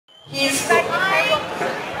He's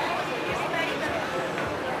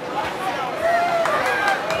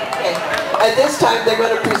At this time, they're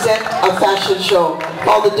going to present a fashion show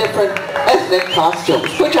called the different ethnic costumes.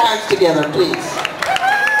 Put your hands together, please.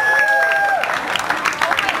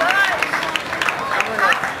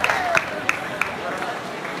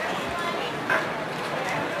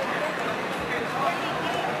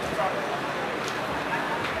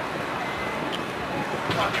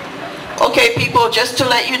 Okay, people, just to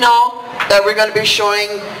let you know that we're going to be showing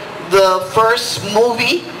the first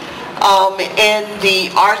movie in the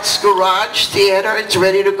Arts Garage Theater. It's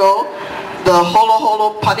ready to go. The Holo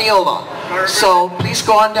Holo Paniola. So please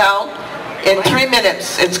go on down. In 3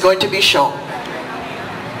 minutes, it's going to be shown.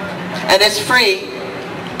 And it's free.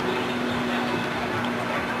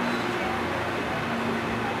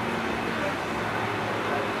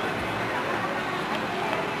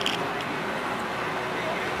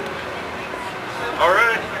 All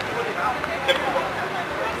right.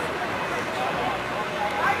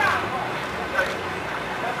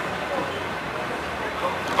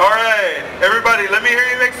 All right, everybody, let me hear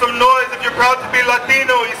you make some noise if you're proud to be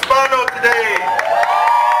Latino, Hispano today.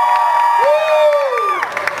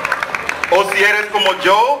 O si eres como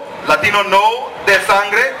yo, Latino no de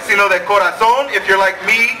sangre, sino de corazón. If you're like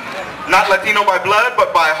me, not Latino by blood,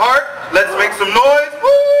 but by heart, let's make some noise. Woo!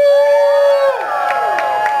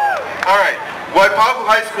 All right. Waipahu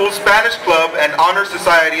High School Spanish Club and Honor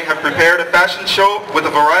Society have prepared a fashion show with a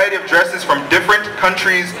variety of dresses from different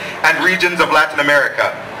countries and regions of Latin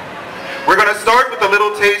America. We're going to start with a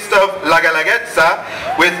little taste of La Guelaguetza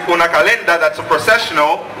with una calenda, that's a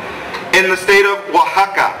processional, in the state of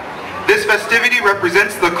Oaxaca. This festivity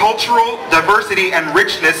represents the cultural diversity and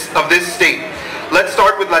richness of this state. Let's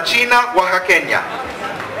start with La China Oaxaqueña.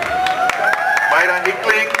 Mayra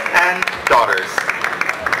Hickling and daughters.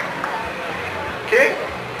 Okay.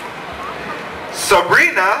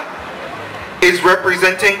 Sabrina is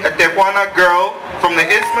representing a Tehuana girl from the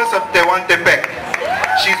Isthmus of Tehuantepec.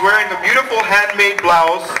 She's wearing a beautiful handmade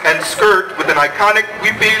blouse and skirt with an iconic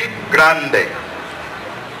huipil grande.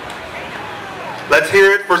 Let's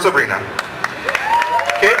hear it for Sabrina.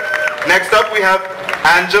 Okay. Next up we have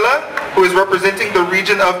Angela, who is representing the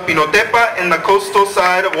region of Pinotepa in the coastal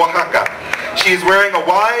side of Oaxaca. She is wearing a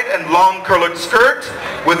wide and long curled skirt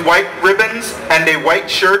with white ribbons and a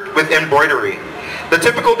white shirt with embroidery. The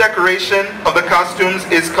typical decoration of the costumes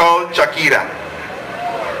is called Shakira.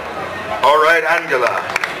 All right, Angela.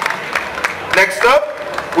 Next up,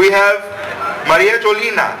 we have Maria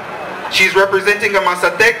Jolina. She's representing a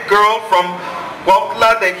Mazatec girl from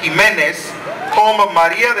Cuautla de Jimenez, home of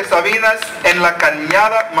Maria de Sabinas in La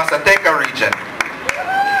Cañada, Mazateca region.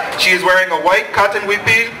 She is wearing a white cotton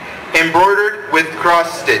huipil embroidered with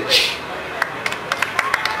cross stitch.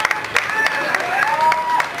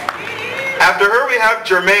 After her we have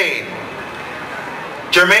Germaine.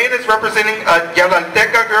 Germaine is representing a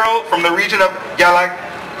Yalalteca girl from the region of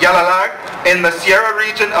Yalalag in the Sierra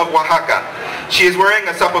region of Oaxaca. She is wearing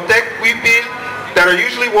a Zapotec huipil that are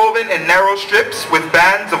usually woven in narrow strips with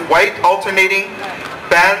bands of white alternating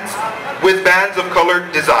bands with bands of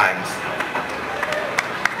colored designs.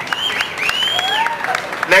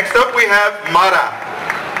 Next up we have Mara.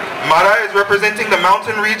 Mara is representing the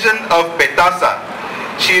mountain region of Petasa.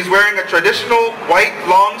 She is wearing a traditional white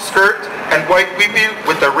long skirt and white huipil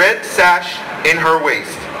with a red sash in her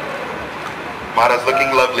waist. Mara's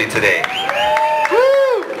looking lovely today.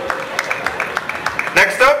 Woo!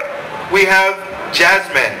 Next up we have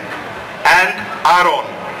Jasmine and Aaron.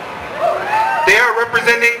 They are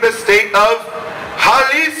representing the state of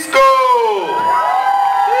Jalisco.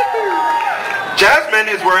 Jasmine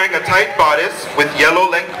is wearing a tight bodice with yellow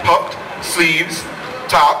length puffed sleeves,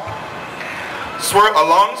 top, a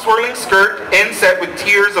long swirling skirt inset with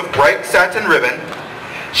tiers of bright satin ribbon.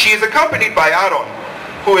 She is accompanied by Aaron,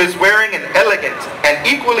 who is wearing an elegant and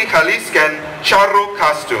equally Jaliscan charro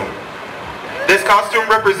costume. This costume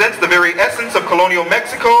represents the very essence of colonial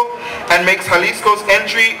Mexico and makes Jalisco's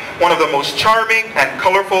entry one of the most charming and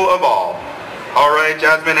colorful of all. All right,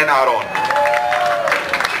 Jasmine and Aaron.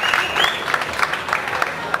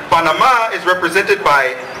 Panama is represented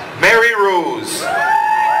by Mary Rose,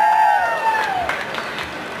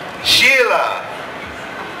 Sheila,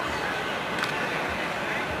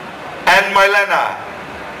 and Mylena.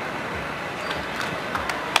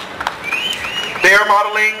 They are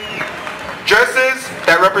modeling dresses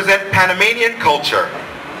that represent Panamanian culture.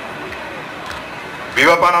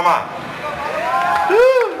 Viva Panama!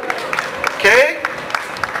 Woo. Okay,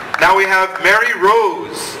 now we have Mary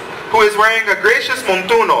Rose, who is wearing a gracious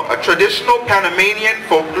montuno, a traditional Panamanian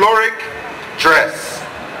folkloric dress.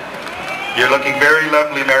 You're looking very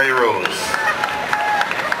lovely, Mary Rose.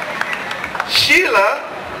 Sheila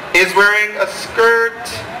is wearing a skirt.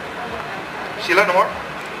 Sheila, no more?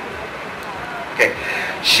 Okay.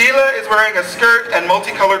 Sheila is wearing a skirt and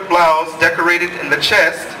multicolored blouse decorated in the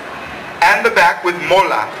chest and the back with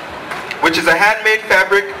mola, which is a handmade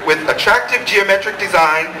fabric with attractive geometric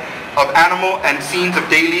design of animal and scenes of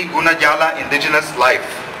daily Gunayala indigenous life.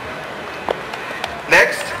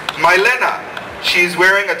 Next, Mylena. She's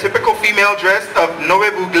wearing a typical female dress of Noe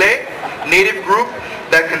Bugle, native group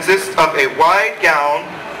that consists of a wide gown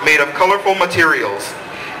made of colorful materials.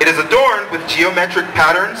 It is adorned with geometric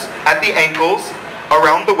patterns at the ankles,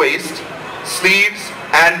 around the waist, sleeves,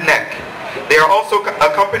 and neck. They are also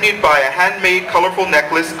accompanied by a handmade colorful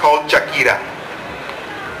necklace called Chakira.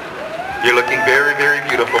 You're looking very, very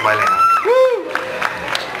beautiful, Mylena. Woo!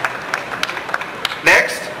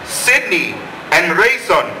 Next, Sydney and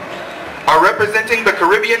Rayson are representing the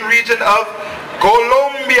Caribbean region of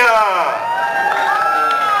Colombia.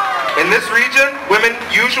 In this region, women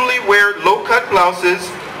usually wear low-cut blouses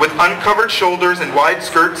with uncovered shoulders and wide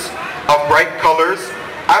skirts of bright colors,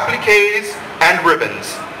 appliques, and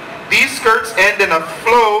ribbons. These skirts end in a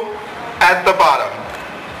flow at the bottom.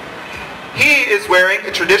 He is wearing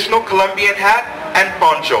a traditional Colombian hat and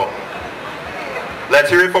poncho. Let's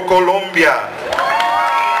hear it for Colombia.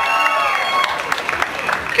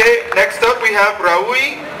 Okay, next up we have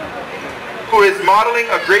Raúl, who is modeling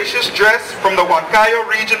a gracious dress from the Huancayo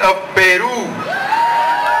region of Peru.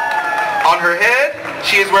 On her head,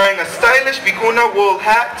 she is wearing a stylish vicuna wool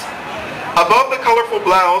hat. Above the colorful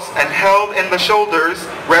blouse and held in the shoulders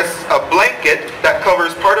rests a blanket that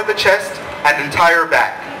covers part of the chest and entire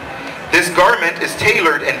back. This garment is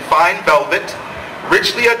tailored in fine velvet,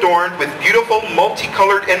 richly adorned with beautiful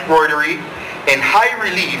multicolored embroidery in high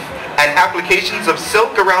relief and applications of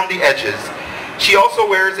silk around the edges. She also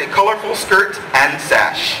wears a colorful skirt and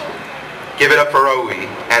sash. Give it up for Raúl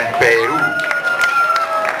and Peru.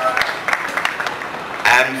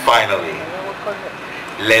 And finally,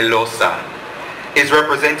 Lelosa is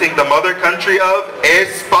representing the mother country of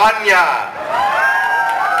España.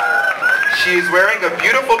 She is wearing a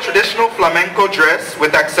beautiful traditional flamenco dress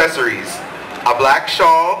with accessories, a black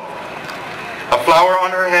shawl, a flower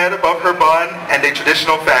on her head above her bun, and a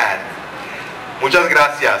traditional fan. Muchas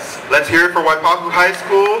gracias. Let's hear it for Waipahu High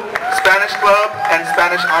School, Spanish Club, and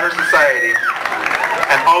Spanish Honor Society.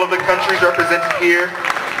 And all of the countries represented here.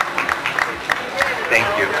 Thank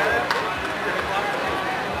you.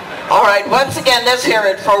 All right, once again, let's hear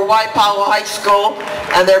it for Waipahu High School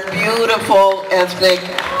and their beautiful ethnic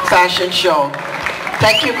fashion show.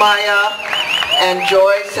 Thank you, Maya and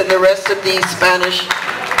Joyce and the rest of the Spanish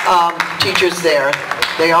teachers there.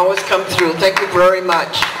 They always come through. Thank you very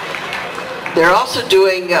much. They're also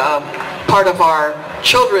doing part of our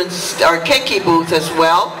keiki booth as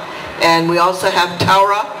well. And we also have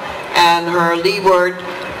Taura and her Leeward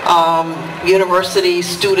University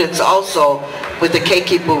students also with the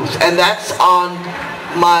keiki booth. And that's on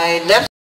my left